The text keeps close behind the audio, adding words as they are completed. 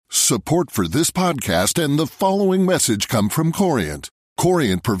Support for this podcast and the following message come from Corient.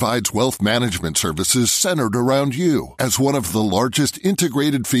 Corient provides wealth management services centered around you. As one of the largest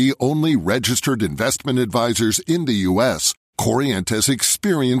integrated fee-only registered investment advisors in the U.S., Corient has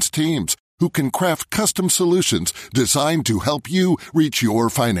experienced teams who can craft custom solutions designed to help you reach your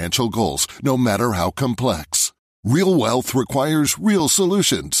financial goals, no matter how complex. Real wealth requires real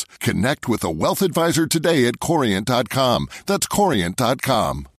solutions. Connect with a wealth advisor today at Corient.com. That's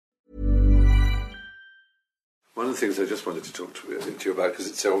Corient.com. One of the things I just wanted to talk to you about, because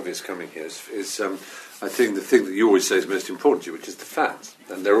it's so obvious coming here, is I think the thing that you always say is most important to you, which is the fans.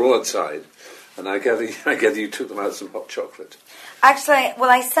 And they're all outside. And I gather you took them out some hot chocolate. Actually, well,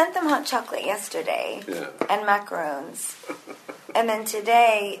 I sent them hot chocolate yesterday and macaroons. And then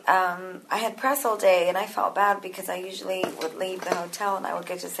today, I had press all day, and I felt bad because I usually would leave the hotel and I would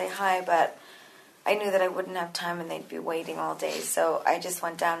get to say hi, but I knew that I wouldn't have time and they'd be waiting all day. So I just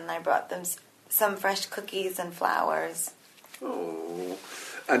went down and I brought them some fresh cookies and flowers. Oh.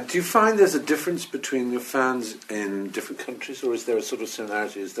 And do you find there's a difference between your fans in different countries, or is there a sort of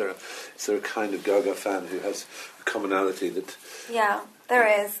similarity? Is there a kind of Gaga fan who has a commonality that... Yeah, there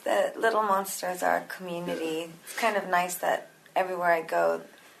is. The Little Monsters are a community. Yeah. It's kind of nice that everywhere I go,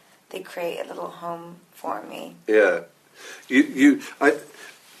 they create a little home for me. Yeah.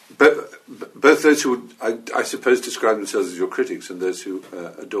 Both those who, I suppose, describe themselves as your critics and those who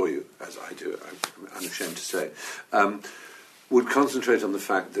adore you, as I do, I'm unashamed to say, would concentrate on the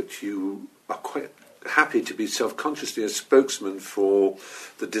fact that you are quite happy to be self-consciously a spokesman for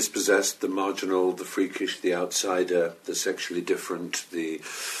the dispossessed, the marginal, the freakish, the outsider, the sexually different, the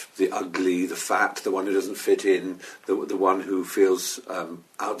ugly, the fat, the one who doesn't fit in, the one who feels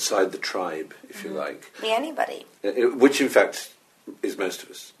outside the tribe, if you like. Be anybody. Which, in fact, is most of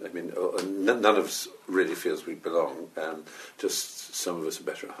us. I mean, none of us really feels we belong. Just some of us are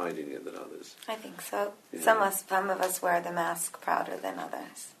better at hiding it than others. I think so. Yeah. Some of us wear the mask prouder than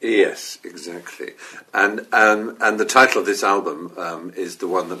others. Yes, exactly. And the title of this album is the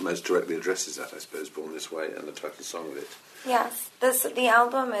one that most directly addresses that, I suppose, Born This Way, and the title song of it. Yes. The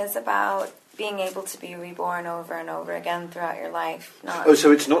album is about being able to be reborn over and over again throughout your life.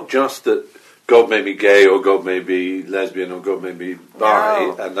 So it's not just that God may be gay, or God may be lesbian, or God may be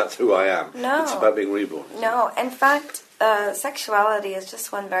bi, and that's who I am. No. It's about being reborn. No. In fact, sexuality is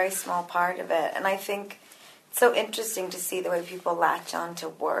just one very small part of it. And I think it's so interesting to see the way people latch on to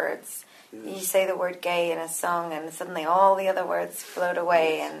words. You say the word gay in a song, and suddenly all the other words float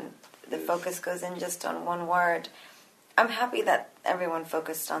away, and the focus goes in just on one word. I'm happy that everyone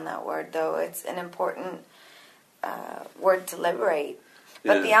focused on that word, though. It's an important word to liberate.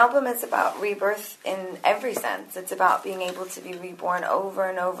 But the album is about rebirth in every sense. It's about being able to be reborn over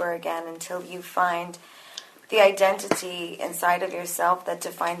and over again until you find the identity inside of yourself that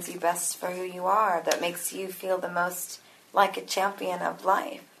defines you best for who you are, that makes you feel the most like a champion of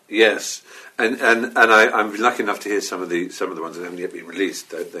life. Yes, and I'm lucky enough to hear some of the ones that haven't yet been released.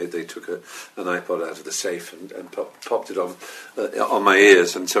 They took an iPod out of the safe and popped it on my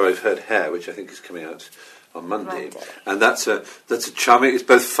ears, and so I've heard Hair, which I think is coming out on Monday. And that's a charming, it's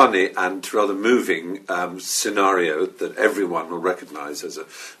both funny and rather moving scenario that everyone will recognise as a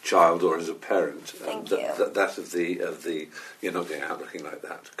child or as a parent. Thank you. That of the you're not going out looking like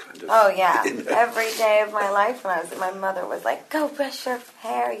that kind of. Oh yeah, every day of my life when my mother was like, "Go brush your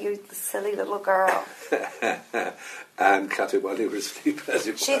hair, you silly little girl." And cut it while you were asleep, as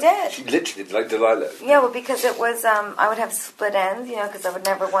it She did. She literally did, like Delilah. Yeah, well, because it was, I would have split ends, because I'd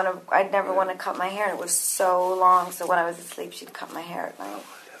never want to cut my hair, and it was so long, so when I was asleep, she'd cut my hair at night. Oh,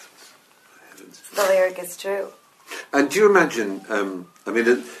 heavens. The lyric is true. And do you imagine,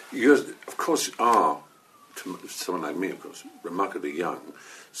 you, of course, are, to someone like me, of course, remarkably young,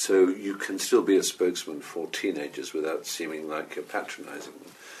 so you can still be a spokesman for teenagers without seeming like you're patronising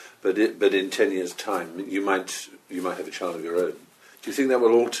them. But in 10 years' time, you might have a child of your own. Do you think that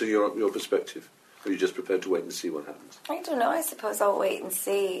will alter your perspective? Or are you just prepared to wait and see what happens? I don't know. I suppose I'll wait and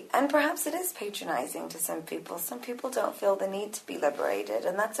see. And perhaps it is patronising to some people. Some people don't feel the need to be liberated,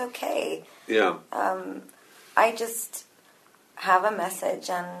 and that's okay. Yeah. I just have a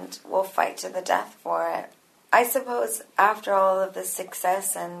message, and we'll fight to the death for it. I suppose after all of the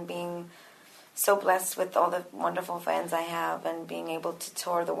success and being so blessed with all the wonderful fans I have and being able to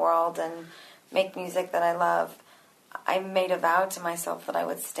tour the world and make music that I love, I made a vow to myself that I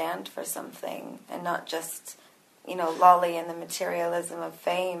would stand for something and not just, lolly in the materialism of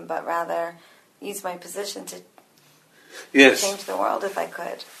fame, but rather use my position to change the world if I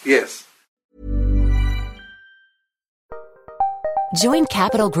could. Yes. Join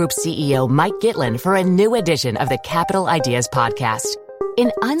Capital Group CEO Mike Gitlin for a new edition of the Capital Ideas Podcast.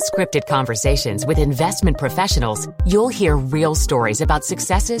 In Unscripted Conversations with Investment Professionals, you'll hear real stories about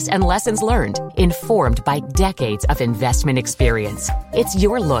successes and lessons learned, informed by decades of investment experience. It's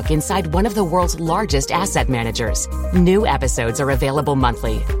your look inside one of the world's largest asset managers. New episodes are available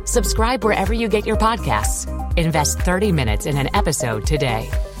monthly. Subscribe wherever you get your podcasts. Invest 30 minutes in an episode today.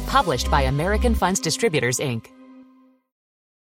 Published by American Funds Distributors, Inc.